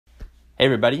Hey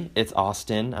everybody, it's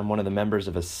Austin. I'm one of the members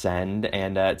of Ascend,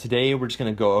 and today we're just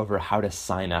going to go over how to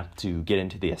sign up to get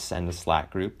into the Ascend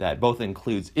Slack group. That both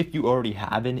includes if you already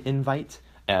have an invite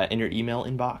in your email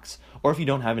inbox, or if you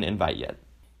don't have an invite yet.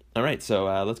 All right, so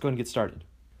let's go ahead and get started.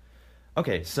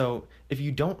 Okay, so if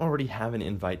you don't already have an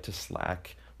invite to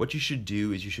Slack, what you should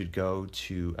do is you should go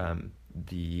to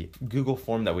the Google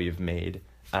form that we've made,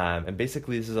 and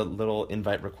basically this is a little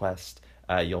invite request.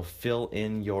 You'll fill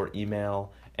in your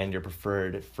email and your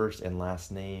preferred first and last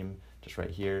name just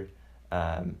right here.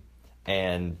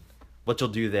 And what you'll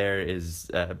do there is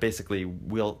basically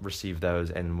we'll receive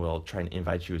those and we'll try and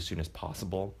invite you as soon as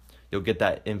possible. You'll get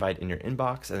that invite in your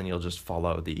inbox and then you'll just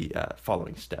follow the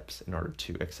following steps in order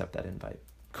to accept that invite.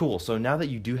 Cool, so now that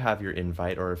you do have your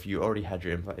invite, or if you already had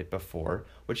your invite before,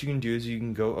 what you can do is you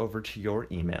can go over to your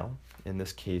email. In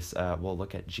this case, we'll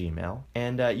look at Gmail.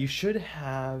 And you should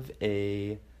have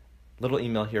a little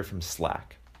email here from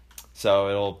Slack. So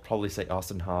it'll probably say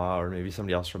Austin Ha, or maybe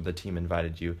somebody else from the team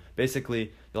invited you.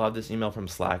 Basically, you'll have this email from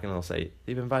Slack and it'll say,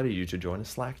 they've invited you to join a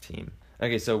Slack team.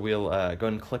 Okay, so we'll go ahead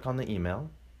and click on the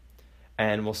email.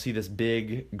 And we'll see this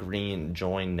big green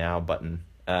Join Now button.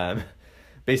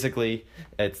 Basically,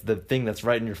 it's the thing that's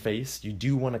right in your face. You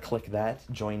do want to click that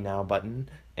Join Now button,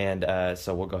 and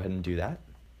so we'll go ahead and do that.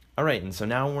 All right, and so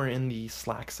now we're in the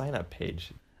Slack sign-up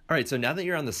page. All right, so now that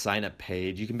you're on the sign-up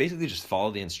page, you can basically just follow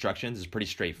the instructions. It's pretty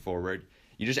straightforward.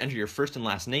 You just enter your first and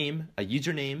last name, a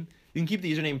username. You can keep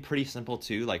the username pretty simple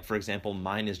too. Like, for example,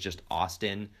 mine is just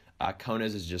Austin.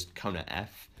 Kona's is just Kona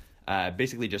F.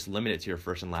 Basically, just limit it to your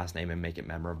first and last name and make it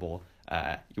memorable.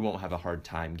 You won't have a hard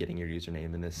time getting your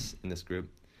username in this group.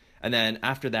 And then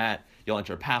after that, you'll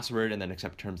enter a password and then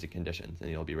accept terms and conditions, and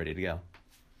you'll be ready to go.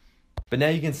 But now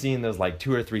you can see in those like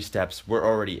 2 or 3 steps, we're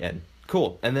already in.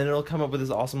 Cool. And then it'll come up with this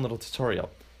awesome little tutorial.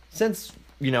 Since,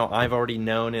 I've already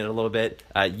known it a little bit,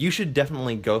 you should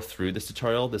definitely go through this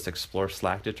tutorial, this Explore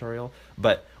Slack tutorial.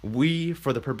 But we,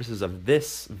 for the purposes of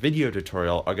this video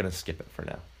tutorial, are going to skip it for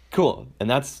now. Cool. And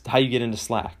that's how you get into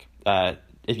Slack.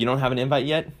 If you don't have an invite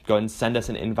yet, go ahead and send us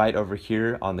an invite over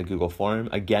here on the Google form.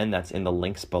 Again, that's in the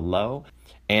links below.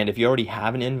 And if you already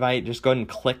have an invite, just go ahead and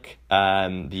click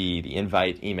the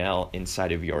invite email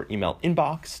inside of your email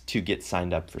inbox to get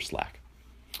signed up for Slack.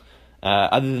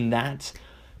 Other than that,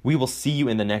 we will see you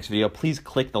in the next video. Please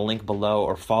click the link below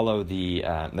or follow the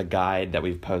guide that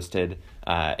we've posted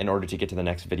in order to get to the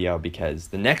next video, because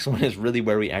the next one is really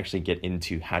where we actually get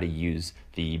into how to use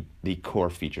the core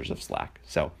features of Slack.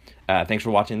 So thanks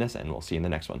for watching this, and we'll see you in the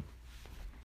next one.